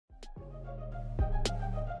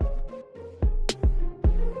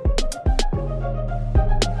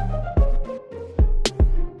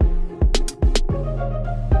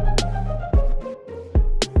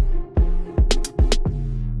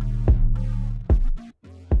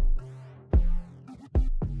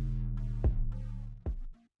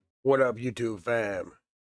What up, YouTube fam?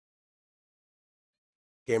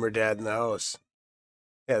 Gamer Dad in the house.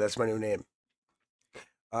 Yeah, that's my new name.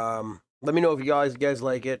 Let me know if you guys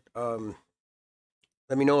like it. Let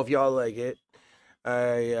me know if y'all like it.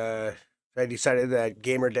 I decided that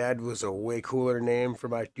Gamer Dad was a way cooler name for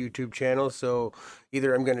my YouTube channel, so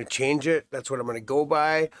either I'm gonna change it, that's what I'm gonna go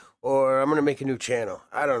by, or I'm gonna make a new channel.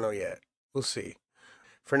 I don't know yet. We'll see.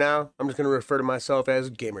 For now, I'm just gonna refer to myself as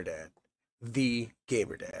Gamer Dad, the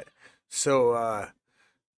Gamer Dad. So,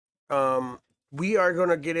 we are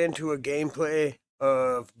gonna get into a gameplay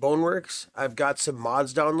of boneworks. I've got some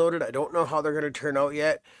mods downloaded. I don't know how they're gonna turn out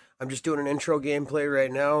yet. I'm just doing an intro gameplay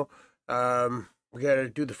right now. We gotta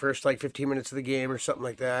do the first like 15 minutes of the game or something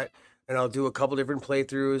like that, and I'll do a couple different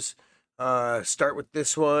playthroughs. Start with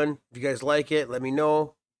this one. If you guys like it, let me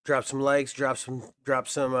know. Drop some likes, drop some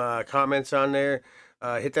comments on there.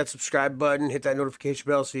 Hit that subscribe button, hit that notification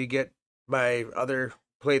bell so you get my other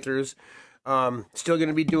playthroughs. Still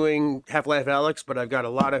gonna be doing Half-Life Alyx, but I've got a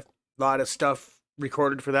lot of stuff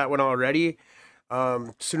recorded for that one already.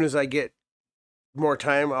 As soon as I get more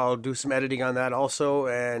time, I'll do some editing on that also,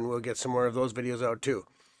 and we'll get some more of those videos out too.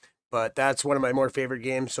 But that's one of my more favorite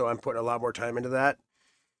games, so I'm putting a lot more time into that.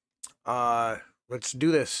 Let's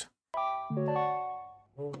do this.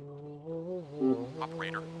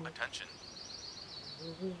 Operator, attention.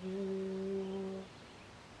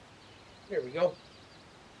 Here we go.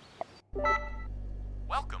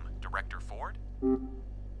 Welcome, Director Ford.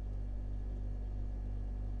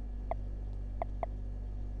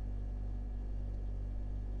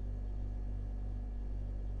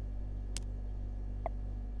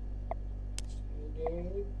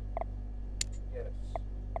 Yes.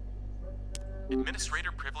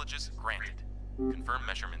 Administrator privileges granted. Confirm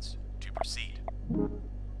measurements to proceed.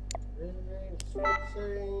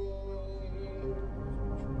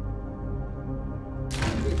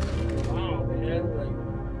 Wow, man, like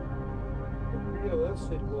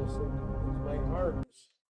realistic was my arms.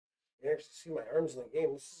 You actually see my arms in the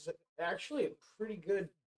game. This is actually a pretty good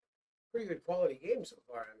quality game so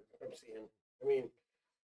far. I'm seeing. I mean,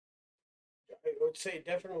 I would say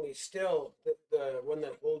definitely still the one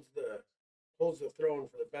that holds the throne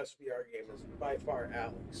for the best VR game is by far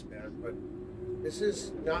Alyx, man. But this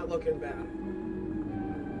is not looking bad.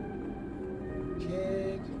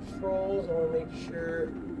 Okay, controls. I want to make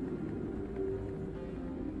sure.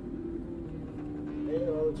 Okay,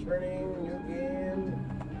 all the turning, new game.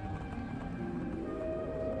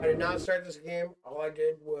 I did not start this game. All I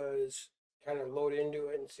did was kind of load into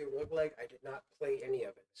it and see what it looked like. I did not play any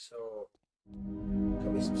of it, so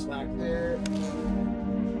cut me some slack there.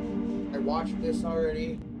 I watched this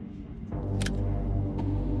already,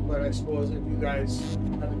 but I suppose if you guys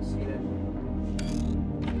haven't seen it,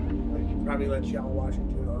 I should probably let y'all watch it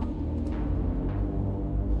too.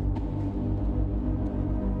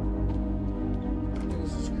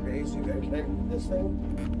 This is crazy. Can I move this thing?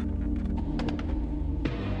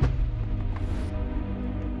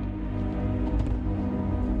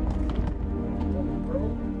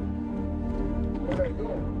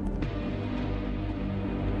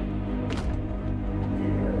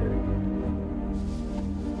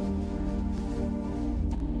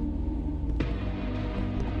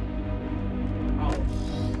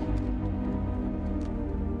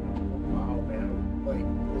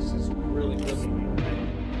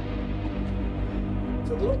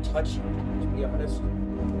 Touchy, to be honest.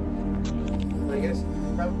 I guess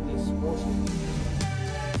it's probably supposed to be.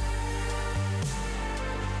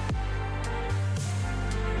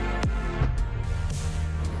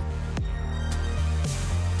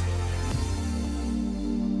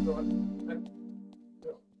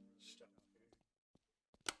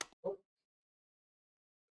 Oh.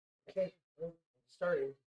 Okay, well,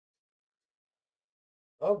 starting.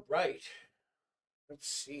 All right. Let's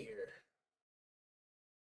see here.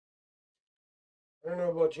 I don't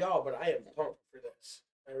know about y'all, but I am pumped for this.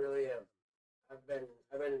 I really am. I've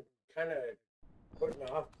been kind of putting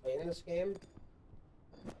off playing this game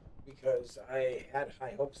because I had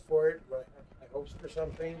high hopes for it. When I have high hopes for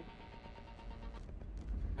something,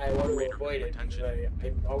 I want to avoid it because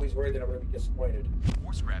I'm always worried that I'm going to be disappointed.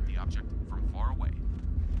 Force grab the object from far away.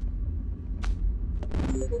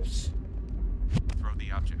 Oops. Throw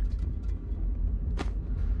the object.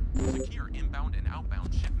 Secure inbound and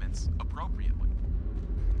outbound shipments appropriately.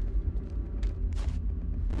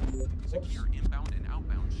 Secure inbound and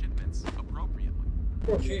outbound shipments appropriately.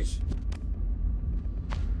 Oh, jeez.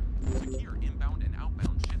 Secure inbound and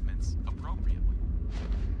outbound shipments appropriately.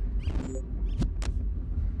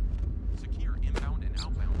 Secure inbound and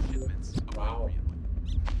outbound shipments appropriately.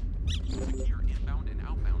 Secure inbound and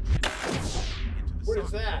outbound shipments into the What socket.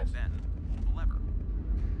 is that? Then pull the lever.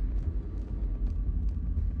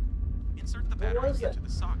 Insert the battery was that? into the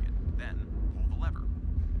socket. Then pull the lever.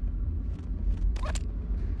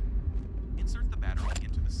 Insert the battery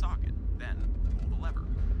into the socket. Then pull the lever.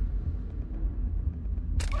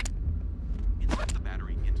 Insert the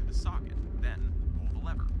battery into the socket. Then pull the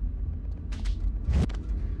lever.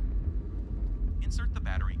 Insert the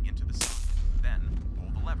battery into the socket. Then pull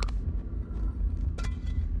the lever.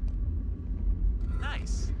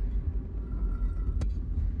 Nice.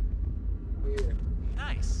 Weird.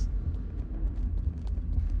 Nice.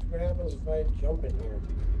 What happens if I jump in here?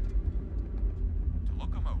 To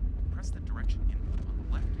locomote, press the direction input on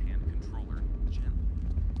the left-hand controller gently.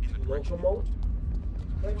 In the direction you Locomote? want to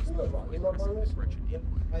move. Like, Must what move about? by You know, pressing on the this? direction Yep,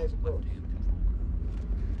 input I on the suppose. left-hand controller.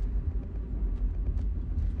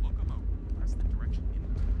 To locomote, press the direction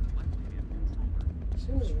input on the left-hand controller.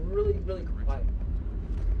 Seems really, really quiet.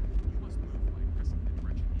 You must move by pressing the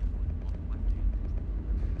direction input on the left-hand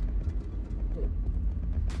controller.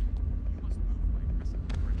 You must move by pressing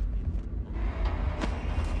the direction input on the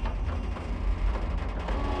locomote.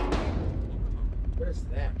 What is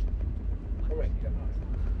that? Oh my god.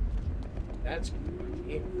 That's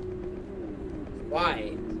creepy.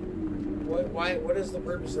 Why? What is the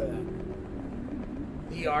purpose of that?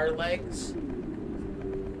 VR legs?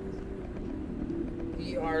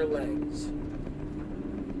 VR legs.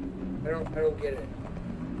 I don't get it.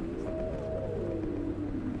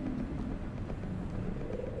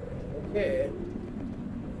 Okay.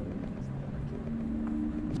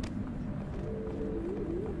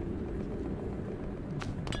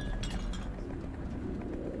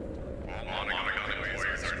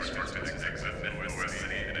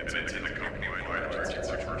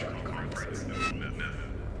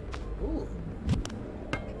 Ooh.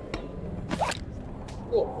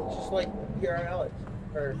 Cool. It's just like VR Alex.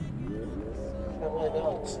 Or not like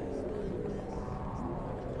Alex.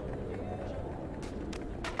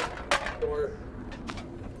 Store.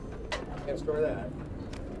 Can't store that.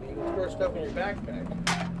 You can store stuff in your backpack.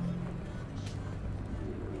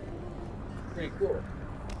 Pretty cool.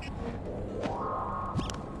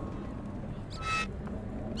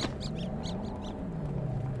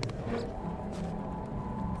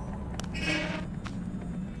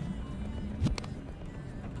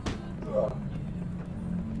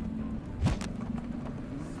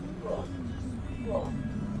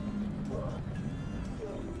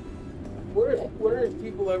 What if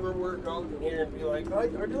people ever work out in here and be like, I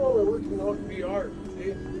do all my working out in VR,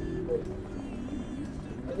 see?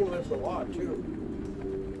 I think that's a lot too.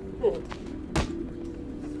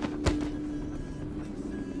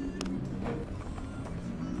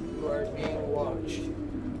 You are being watched.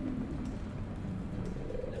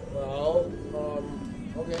 Well,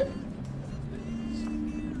 okay.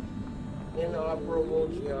 Inoperable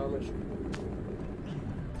geometry.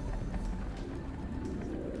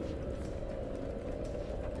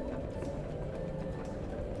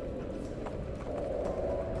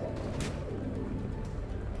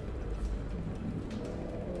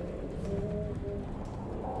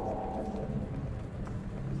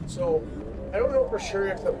 So, I don't know for sure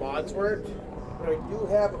if the mods worked, but I do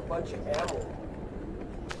have a bunch of ammo.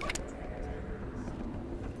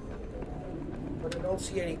 But I don't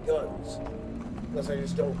see any guns. Unless I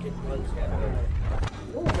just don't get guns yet. I don't know.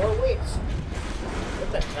 Ooh, more weights.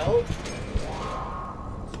 What the hell?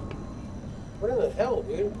 What in the hell,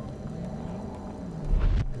 dude?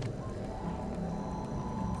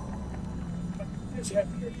 What's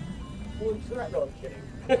happening? Holy crap, no, I'm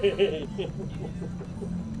kidding.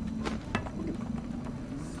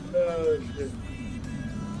 Oh, shit.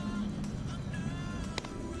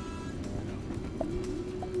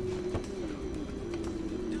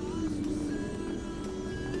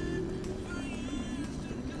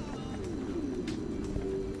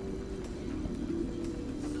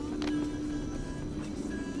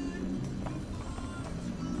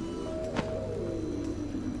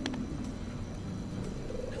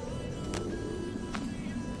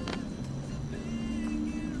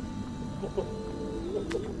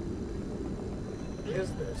 What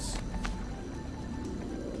is this?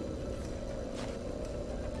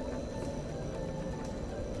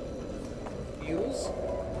 Fuse?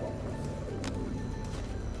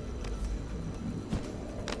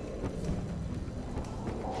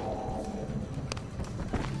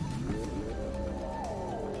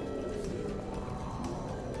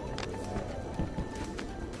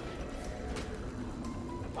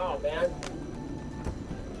 Oh man.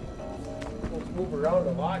 Let's move around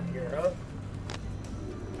a lot here, huh?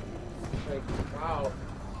 Like, wow.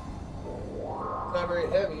 It's not very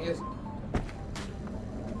heavy, is it?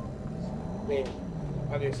 I mean,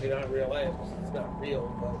 obviously not in real life because it's not real,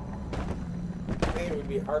 but I think it would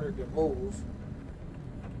be harder to move.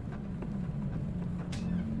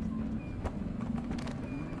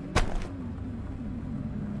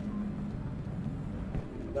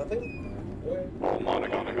 Nothing?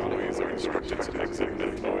 Monopolies are instructed to exit the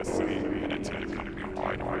OSC and attend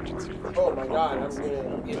company-wide emergency. Oh my god,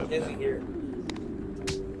 I'm getting dizzy here.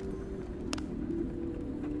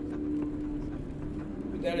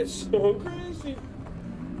 That is so crazy.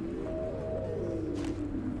 I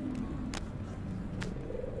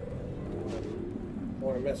don't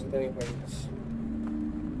want to mess with anybody's.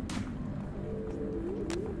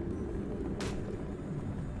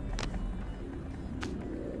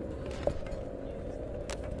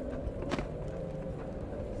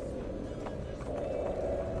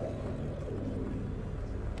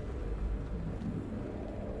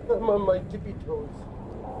 I'm on my tippy toes.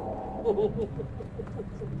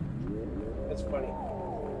 That's funny.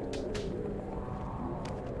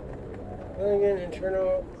 Again,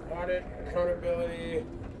 internal audit accountability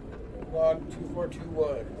log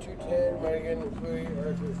 2421. 210 Mulligan employee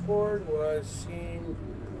Arthur Ford was seen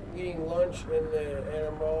eating lunch in the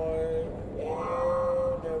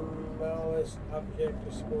anomalous object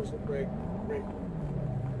disposal break.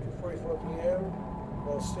 2:44 p.m.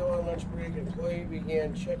 While still on lunch break, employee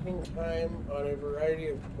began checking time on a variety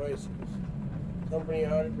of devices. Company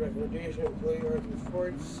audit recommendation, employee Arthur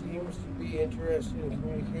Ford seems to be interested in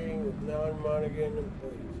communicating with non-Monaghan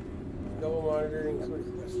employees. Double monitoring is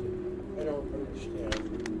requested. I don't understand.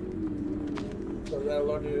 So I'm not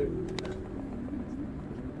allowed to...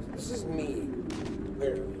 This is me,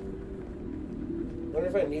 apparently. I wonder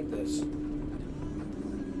if I need this.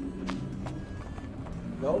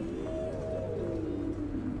 No?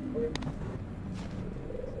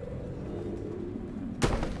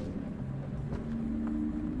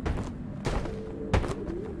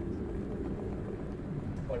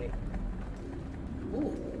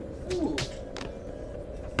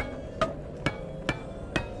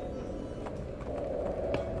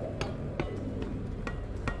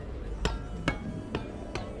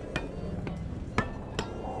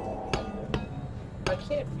 I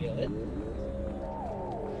can't feel it.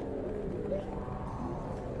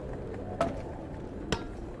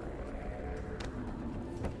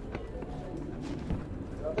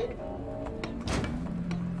 Nothing?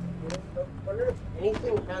 I wonder if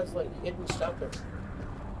anything has like hidden stuff in it.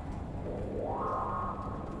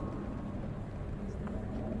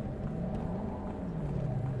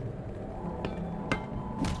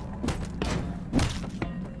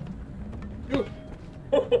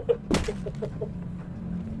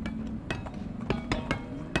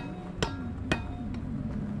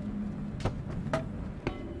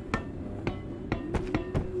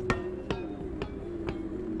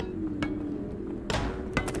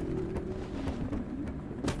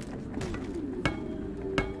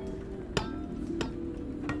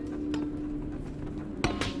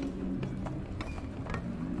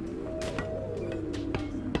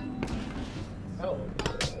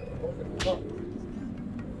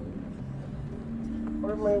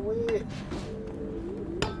 Where am I way?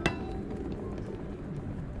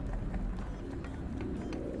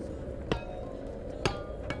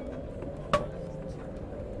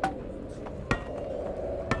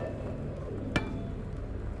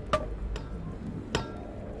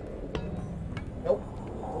 Nope.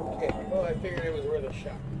 Okay. Well, I figured it was worth a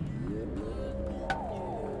shot.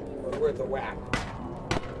 Or worth a whack.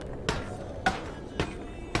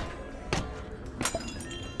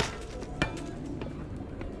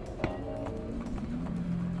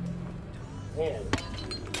 Man.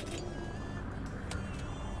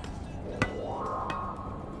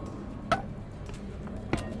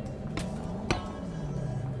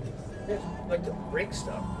 I just like to break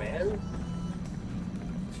stuff, man.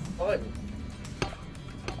 It's fun.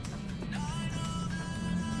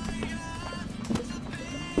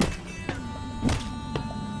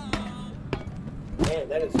 Man,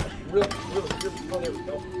 that is really, really, oh, there we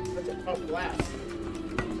go. That's a tough glass.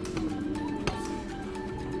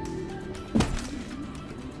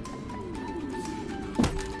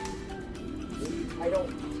 I don't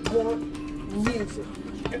want music.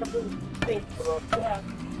 I don't think about that.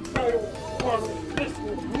 I don't want to listen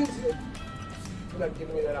to music. You're not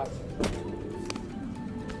giving me that option.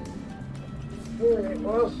 Alright,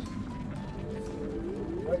 well,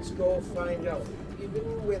 let's go find out.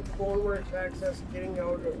 Even with boneworks access, getting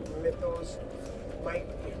out of Mythos might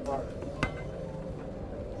be hard.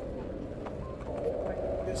 If I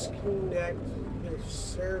could disconnect the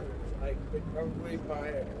servers, I could probably buy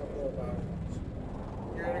a couple of hours.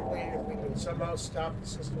 theoretically, if we can somehow stop the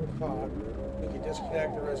system clock, we can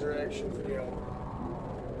disconnect the resurrection field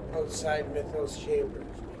outside Mythos chambers.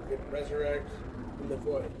 We could resurrect in the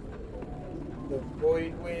void. The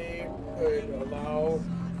void wave could allow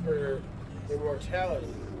for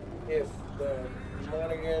immortality if the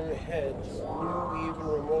Monaghan heads knew even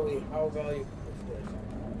remotely how valuable this was.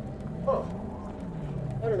 Huh.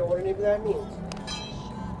 I don't know what any of that means.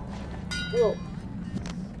 Whoa.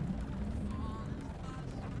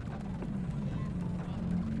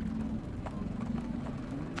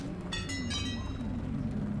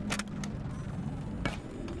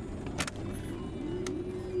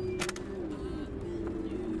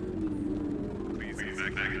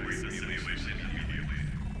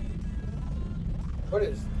 What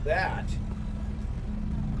is that?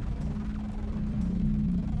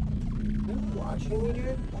 Are you watching me,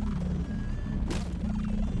 dude?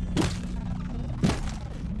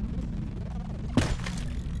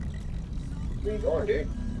 Where you going, dude?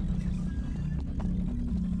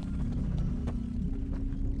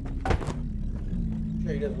 I'm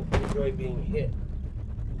sure he doesn't enjoy being hit.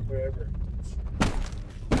 Wherever.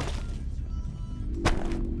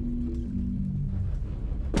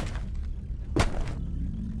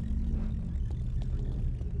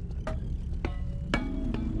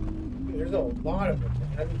 There's a lot of them,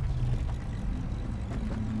 man.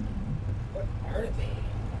 What are they?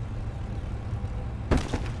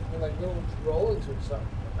 They're like little drones or something.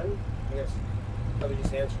 I guess I would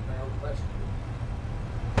just answer my own question.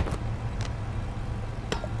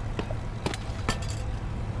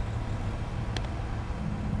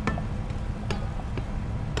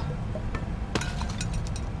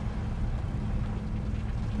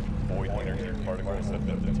 Void energy particles have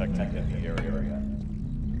been detected in the area.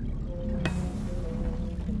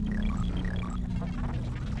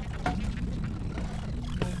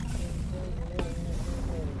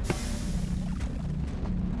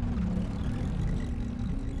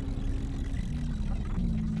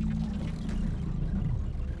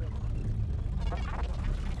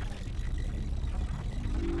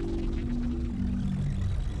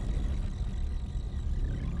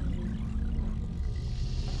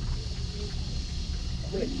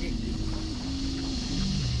 I'm gonna keep you.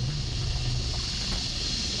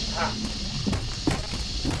 Ah.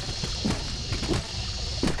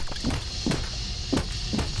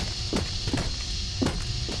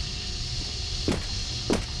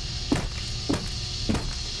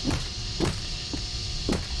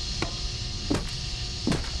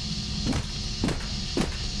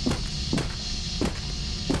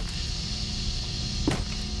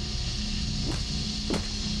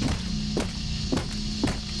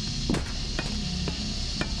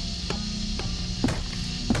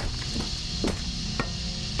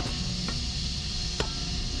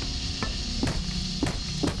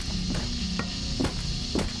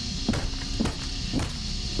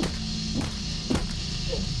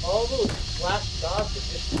 All those black dots are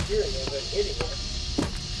disappearing as I'm hitting it.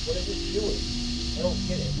 What is it doing? I don't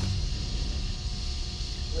get it.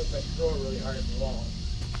 What if I throw it really hard at the wall?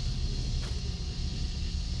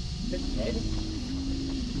 Is it dead?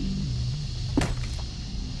 I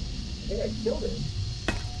think I killed it.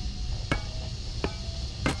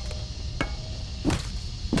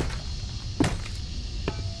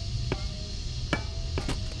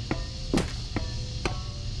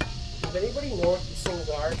 Does anybody know what these things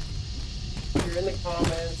are? If you're in the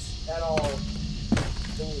comments at all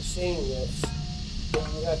when you're seeing this,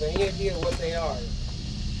 and you have any idea what they are,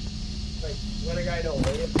 like, let a guy know,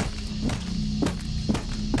 will you?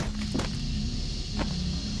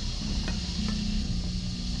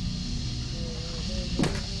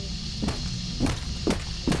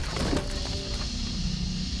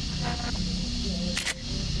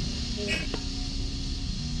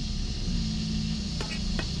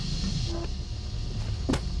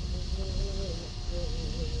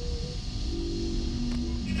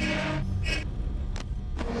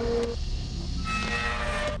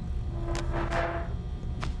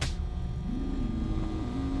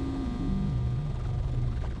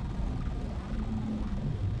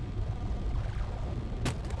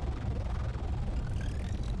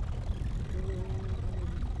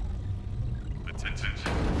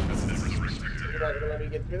 You're not gonna let me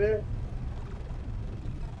get through there?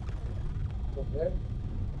 Okay.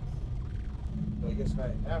 So I guess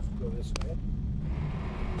I have to go this way.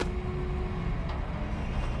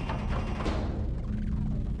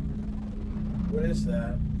 What is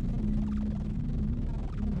that?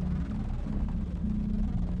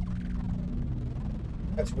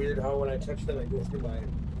 That's weird how when I touch that I go through my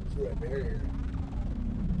barrier.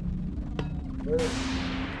 Where is it?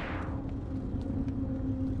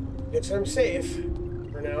 Guess I'm safe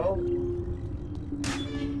for now.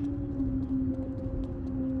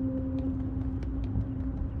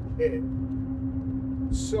 Okay.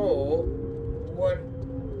 So, what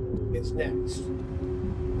is next?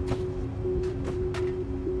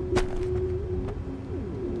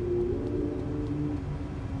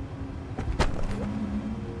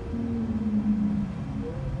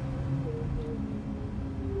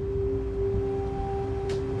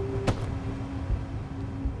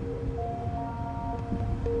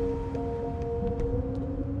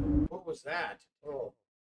 What was that? Oh,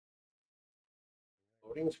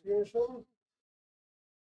 loading screen or something?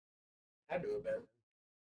 Had to have been.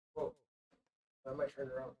 Oh, I might turn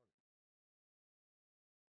around.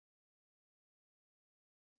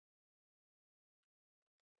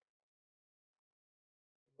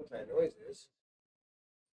 What that noise is?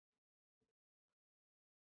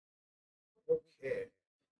 Okay.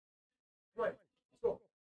 Come on, let's go.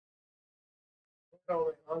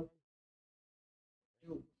 No,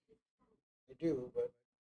 do. I do, but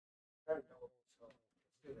I don't know. So let's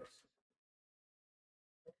do this.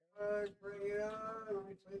 Bring it on. Let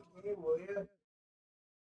me play the game, will you?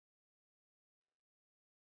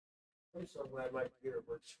 I'm so glad my computer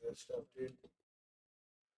works for this stuff, dude.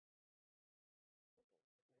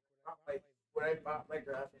 When I bought my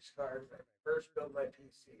graphics card, when I first built my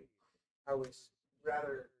PC, I was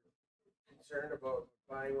rather concerned about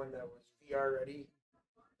buying one that was VR ready.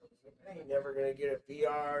 I was like, I ain't never gonna get a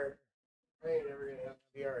VR. I ain't never gonna have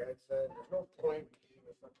a VR headset. There's no point in getting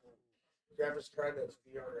a fucking graphics card that's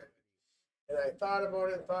VR ready. And I thought about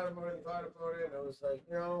it, thought about it, thought about it, and I was like,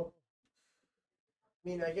 I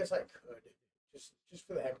mean, I guess I could, just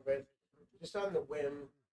for the heck of it, just on the whim,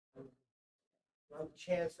 on the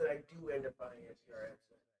chance that I do end up buying a VR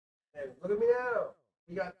headset. And look at me now.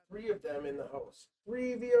 We got three of them in the house.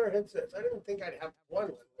 Three VR headsets. I didn't think I'd have one,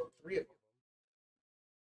 let alone three of them.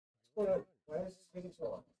 What's going on? Why is this taking so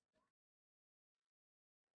long?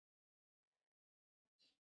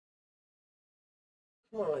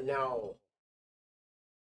 Come on now.